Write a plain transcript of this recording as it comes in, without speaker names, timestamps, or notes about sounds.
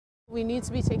We need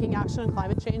to be taking action on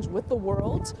climate change with the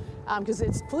world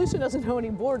because pollution doesn't know any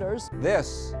borders.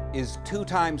 This is 2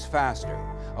 times faster,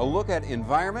 a look at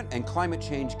Environment and Climate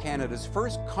Change Canada's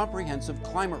first comprehensive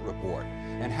climate report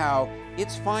and how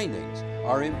its findings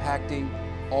are impacting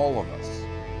all of us.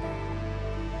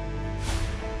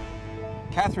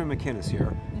 Catherine McInnes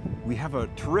here. We have a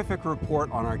terrific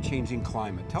report on our changing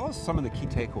climate. Tell us some of the key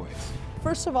takeaways.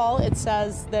 First of all, it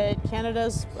says that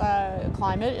Canada's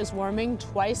climate is warming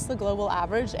twice the global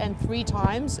average and 3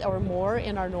 times or more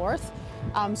in our north.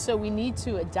 So we need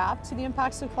to adapt to the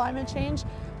impacts of climate change.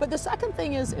 But the second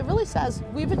thing is it really says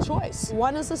we have a choice.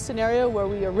 One is a scenario where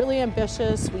we are really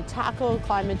ambitious, we tackle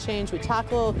climate change, we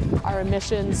tackle our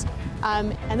emissions.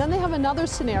 And then they have another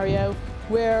scenario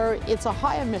where it's a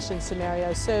high emission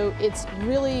scenario. So it's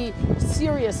really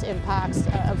serious impacts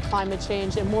of climate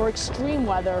change and more extreme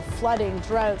weather, flooding,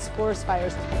 droughts, forest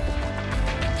fires.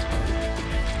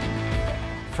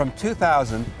 From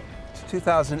 2000 to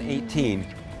 2018,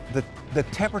 the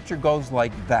temperature goes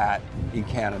like that in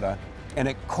Canada, and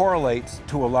it correlates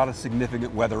to a lot of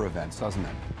significant weather events, doesn't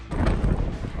it?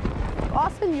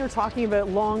 Often you're talking about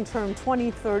long-term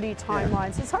 2030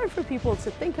 timelines. It's hard for people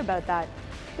to think about that.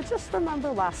 But just remember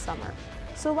last summer.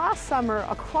 So last summer,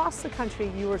 across the country,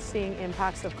 you were seeing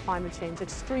impacts of climate change,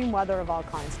 extreme weather of all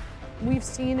kinds. We've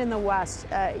seen in the West,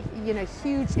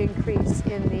 huge increase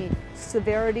in the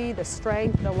severity, the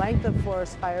strength, the length of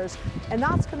forest fires, and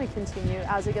that's going to continue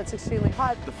as it gets extremely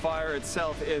hot. The fire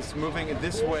itself is moving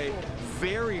this way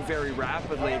very, very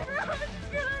rapidly.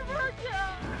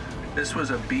 This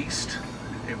was a beast.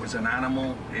 It was an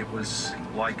animal. It was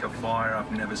like a fire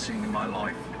I've never seen in my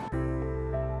life.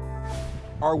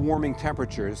 Our warming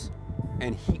temperatures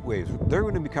and heat waves, they're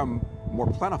going to become more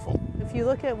plentiful. If you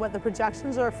look at what the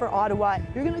projections are for Ottawa,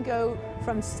 you're going to go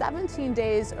from 17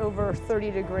 days over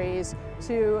 30 degrees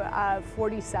to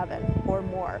 47 or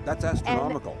more. That's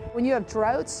astronomical. And when you have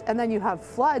droughts and then you have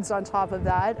floods on top of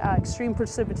that, extreme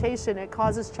precipitation, it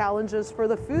causes challenges for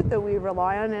the food that we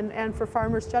rely on and for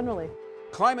farmers generally.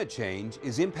 Climate change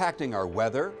is impacting our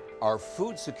weather, our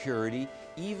food security,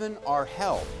 even our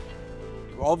health.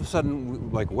 All of a sudden,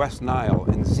 like West Nile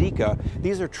and Zika,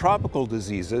 these are tropical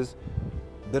diseases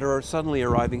that are suddenly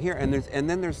arriving here. And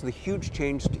then there's the huge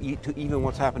change to even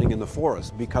what's happening in the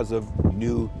forest because of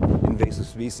new invasive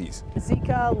species.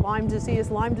 Zika, Lyme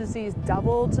disease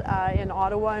doubled in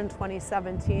Ottawa in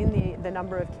 2017, the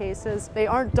number of cases. They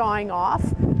aren't dying off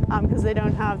because they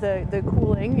don't have the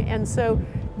cooling. And so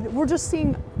we're just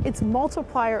seeing its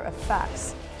multiplier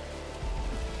effects.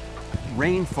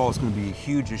 Rainfall is going to be a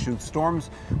huge issue.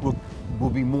 Storms will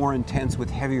be more intense with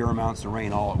heavier amounts of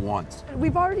rain all at once.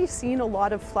 We've already seen a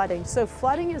lot of flooding. So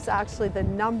flooding is actually the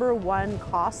 #1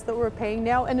 cost that we're paying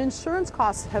now, and insurance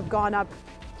costs have gone up.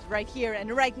 Right here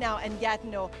and right now, and yet,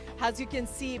 as you can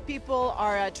see, people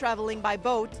are traveling by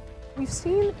boat. We've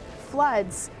seen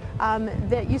floods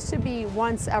that used to be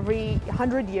once every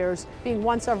 100 years being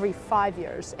once every 5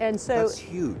 years, and so that's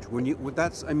huge.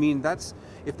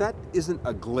 If that isn't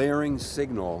a glaring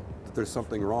signal that there's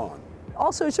something wrong.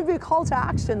 Also, it should be a call to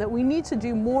action that we need to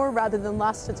do more rather than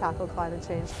less to tackle climate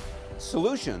change.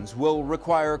 Solutions will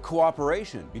require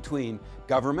cooperation between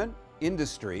government,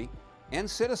 industry, and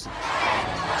citizens.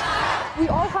 We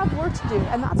all have work to do,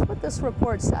 and that's what this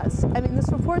report says. I mean,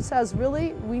 this report says,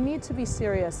 really, we need to be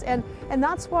serious. And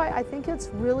that's why I think it's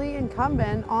really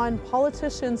incumbent on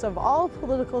politicians of all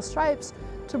political stripes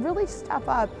to really step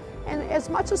up and, as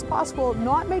much as possible,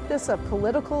 not make this a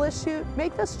political issue,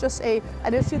 make this just an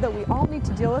issue that we all need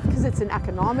to deal with because it's an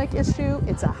economic issue,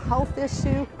 it's a health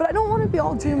issue. But I don't want to be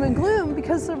all doom and gloom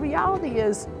because the reality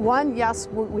is, one, yes,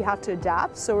 we have to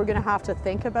adapt, so we're going to have to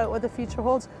think about what the future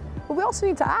holds, but we also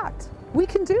need to act. We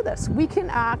can do this. We can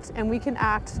act, and we can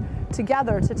act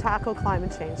together to tackle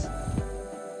climate change.